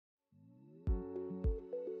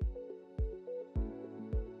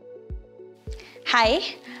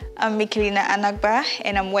Hi, I'm Miquilina Anagbah,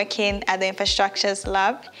 and I'm working at the Infrastructures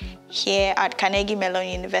Lab here at Carnegie Mellon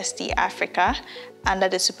University, Africa, under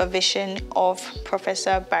the supervision of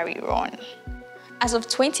Professor Barry Ron. As of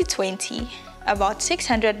 2020, about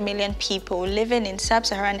 600 million people living in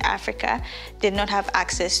sub-Saharan Africa did not have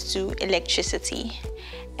access to electricity,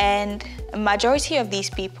 and a majority of these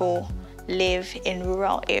people live in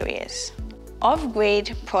rural areas.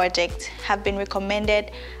 Off-grid projects have been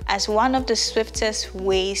recommended as one of the swiftest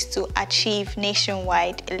ways to achieve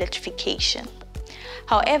nationwide electrification.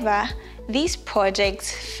 However, these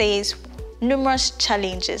projects face numerous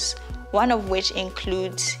challenges, one of which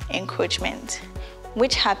includes encroachment,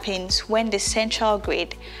 which happens when the central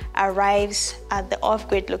grid arrives at the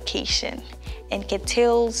off-grid location and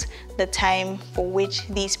curtails the time for which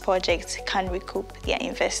these projects can recoup their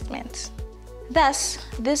investments. Thus,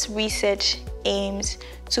 this research aims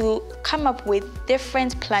to come up with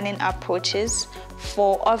different planning approaches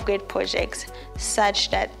for off-grid projects such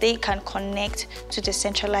that they can connect to the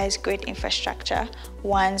centralized grid infrastructure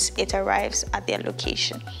once it arrives at their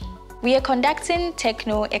location. We are conducting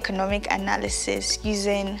techno-economic analysis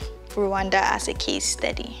using Rwanda as a case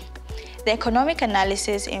study. The economic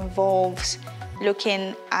analysis involves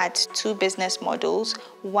looking at two business models,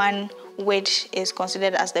 one which is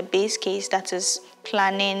considered as the base case, that is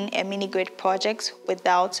planning a mini-grid project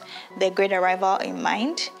without the grid arrival in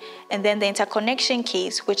mind, and then the interconnection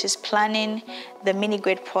case, which is planning the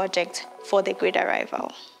mini-grid project for the grid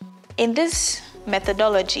arrival. In this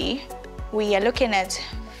methodology, we are looking at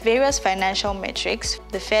various financial metrics,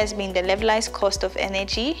 the first being the levelized cost of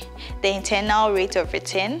energy, the internal rate of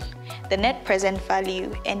return, the net present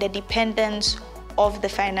value, and the dependence of the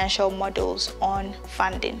financial models on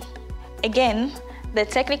funding. Again, the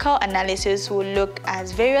technical analysis will look at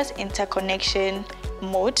various interconnection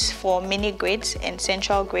modes for mini-grids and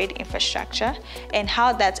central grid infrastructure and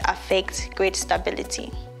how that affects grid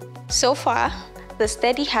stability. So far, the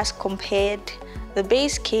study has compared the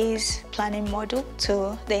base case planning model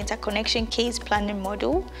to the interconnection case planning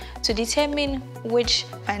model to determine which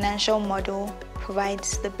financial model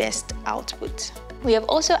provides the best output. We have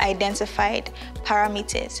also identified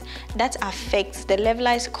parameters that affect the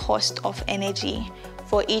levelized cost of energy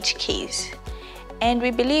for each case, and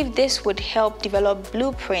we believe this would help develop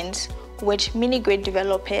blueprints which mini-grid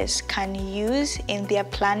developers can use in their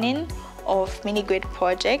planning of mini-grid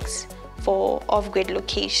projects for off-grid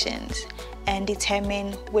locations and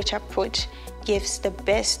determine which approach gives the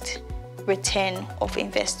best return of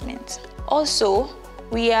investment. Also,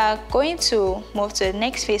 we are going to move to the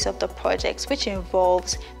next phase of the project, which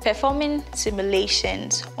involves performing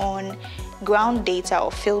simulations on ground data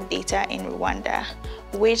or field data in Rwanda,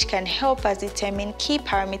 which can help us determine key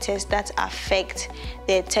parameters that affect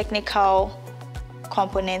the technical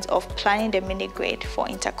components of planning the mini-grid for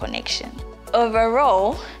interconnection.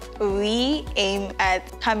 Overall, we aim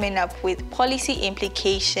at coming up with policy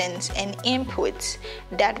implications and inputs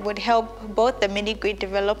that would help both the mini-grid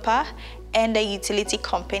developer and the utility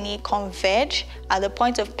company converge at the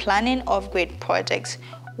point of planning off-grid projects,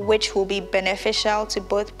 which will be beneficial to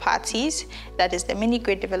both parties, that is the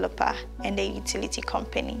mini-grid developer and the utility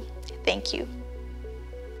company. Thank you.